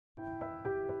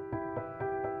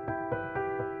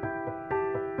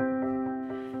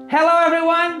Hello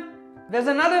everyone! There's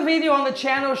another video on the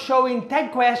channel showing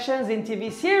tag questions in TV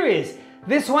series.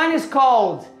 This one is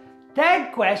called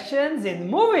Tag Questions in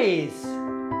Movies.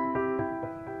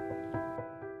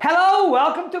 Hello,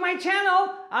 welcome to my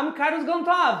channel. I'm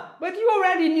Gontow, but you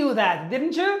already knew that,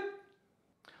 didn't you?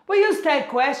 We use tag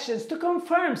questions to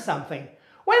confirm something.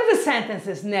 When the sentence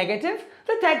is negative,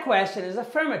 the tag question is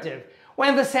affirmative.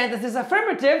 When the sentence is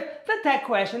affirmative, the tag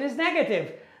question is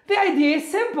negative. The idea is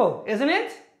simple, isn't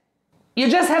it? You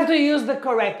just have to use the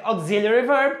correct auxiliary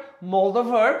verb, molder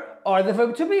verb, or the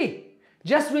verb to be.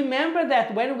 Just remember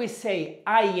that when we say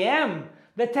I am,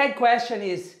 the tag question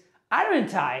is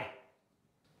aren't I?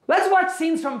 Let's watch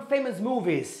scenes from famous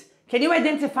movies. Can you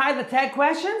identify the tag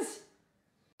questions?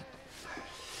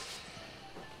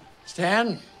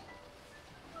 Stan,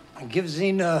 give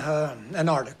Zena an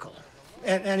article.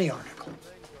 Any article.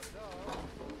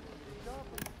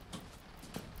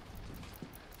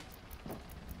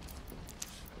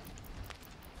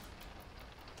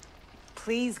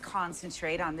 Please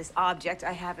concentrate on this object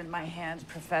I have in my hand,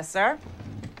 Professor.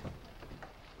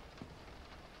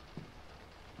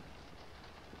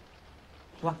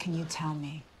 What can you tell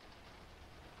me?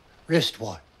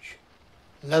 Wristwatch,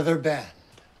 leather band,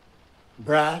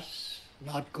 brass,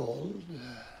 not gold.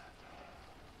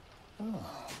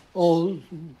 Old,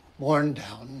 worn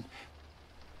down.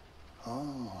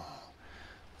 Oh,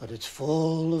 but it's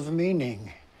full of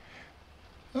meaning.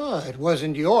 Oh, it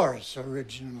wasn't yours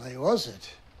originally, was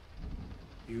it?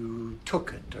 You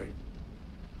took it, or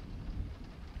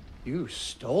you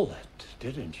stole it,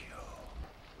 didn't you?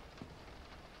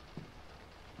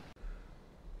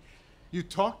 You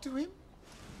talked to him?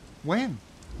 When?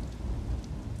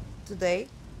 Today,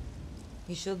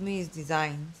 he showed me his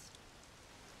designs.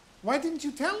 Why didn't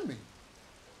you tell me?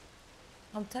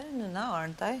 I'm telling you now,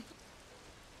 aren't I?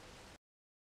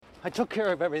 I took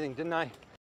care of everything, didn't I?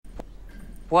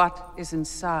 What is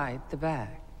inside the bag?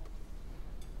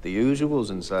 The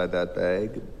usual's inside that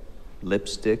bag.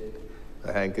 Lipstick,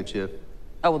 a handkerchief.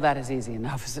 Oh, well, that is easy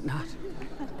enough, is it not?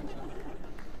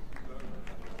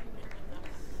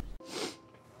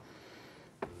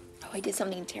 Oh, I did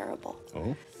something terrible.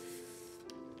 Oh?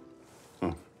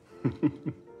 Oh.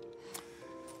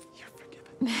 You're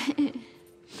forgiven.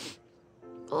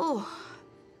 Oh,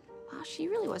 wow, she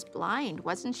really was blind,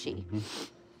 wasn't she?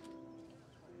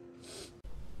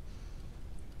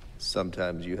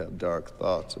 Sometimes you have dark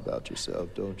thoughts about yourself,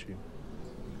 don't you?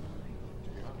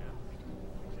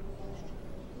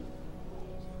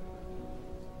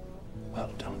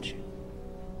 Well, don't you?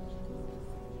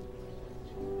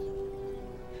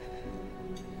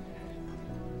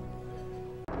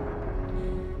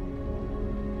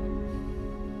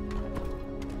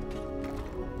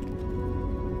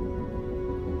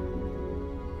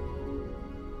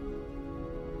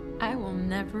 I will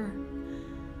never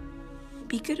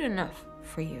be good enough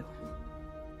for you.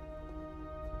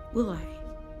 Will I?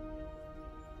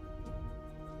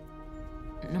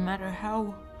 No matter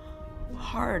how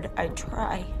hard I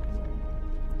try.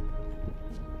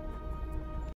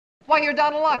 Why, you're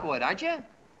Donald Lockwood, aren't you?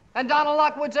 And Donald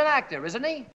Lockwood's an actor, isn't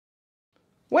he?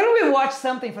 When we watch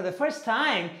something for the first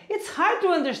time, it's hard to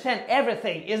understand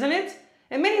everything, isn't it?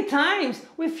 And many times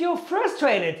we feel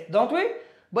frustrated, don't we?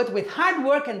 But with hard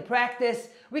work and practice,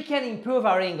 we can improve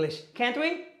our English, can't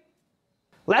we?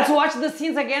 Let's watch the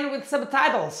scenes again with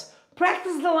subtitles.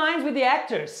 Practice the lines with the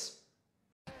actors.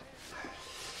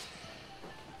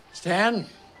 Stan,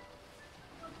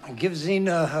 give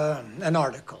Zena an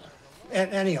article.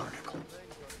 Any article.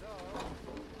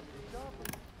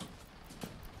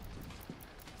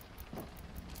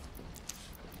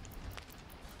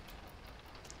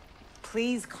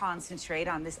 Please concentrate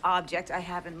on this object I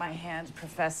have in my hand,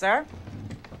 Professor.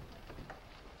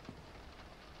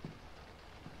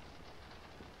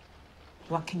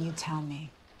 What can you tell me?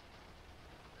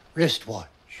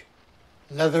 Wristwatch,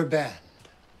 leather band,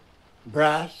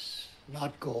 brass,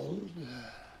 not gold.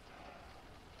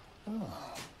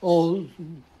 Old,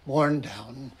 worn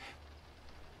down.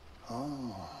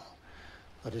 Oh,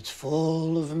 but it's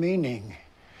full of meaning.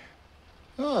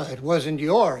 Oh, it wasn't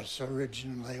yours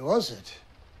originally, was it?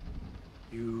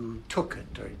 You took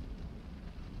it, or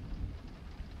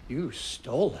you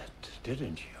stole it,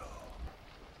 didn't you?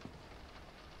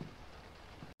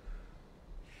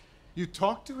 You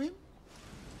talked to him?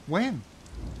 When?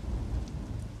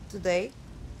 Today,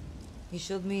 he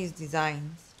showed me his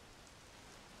designs.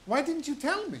 Why didn't you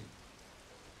tell me?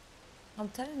 I'm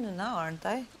telling you now, aren't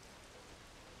I?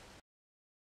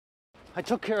 I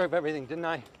took care of everything, didn't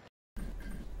I?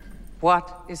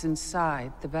 What is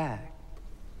inside the bag?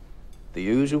 The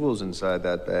usual's inside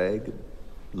that bag.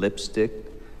 Lipstick,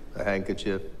 a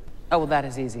handkerchief. Oh, well, that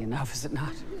is easy enough, is it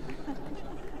not?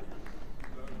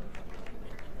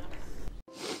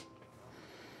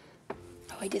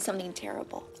 Oh, I did something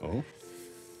terrible. Oh?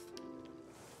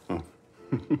 Oh.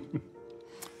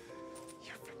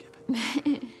 You're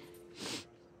forgiven.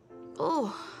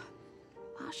 Oh,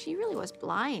 wow, she really was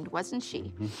blind, wasn't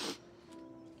she?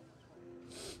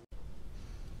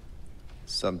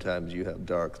 Sometimes you have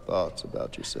dark thoughts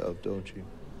about yourself, don't you?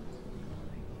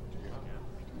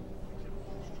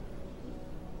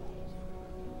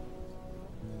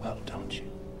 Well, don't you?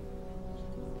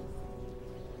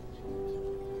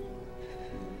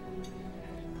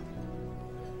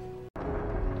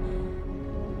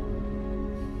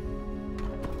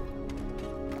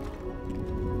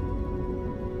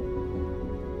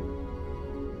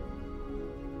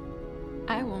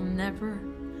 I will never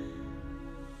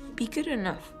be good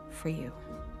enough for you.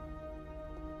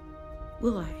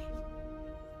 Will I?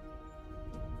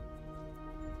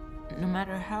 No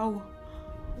matter how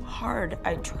hard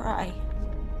I try.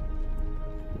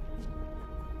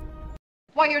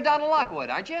 Why, you're Donald Lockwood,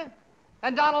 aren't you?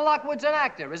 And Donald Lockwood's an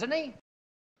actor, isn't he?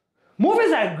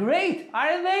 Movies are great,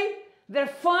 aren't they? They're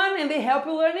fun and they help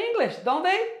you learn English, don't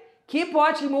they? Keep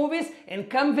watching movies and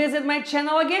come visit my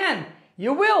channel again.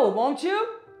 You will, won't you?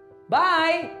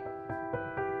 Bye!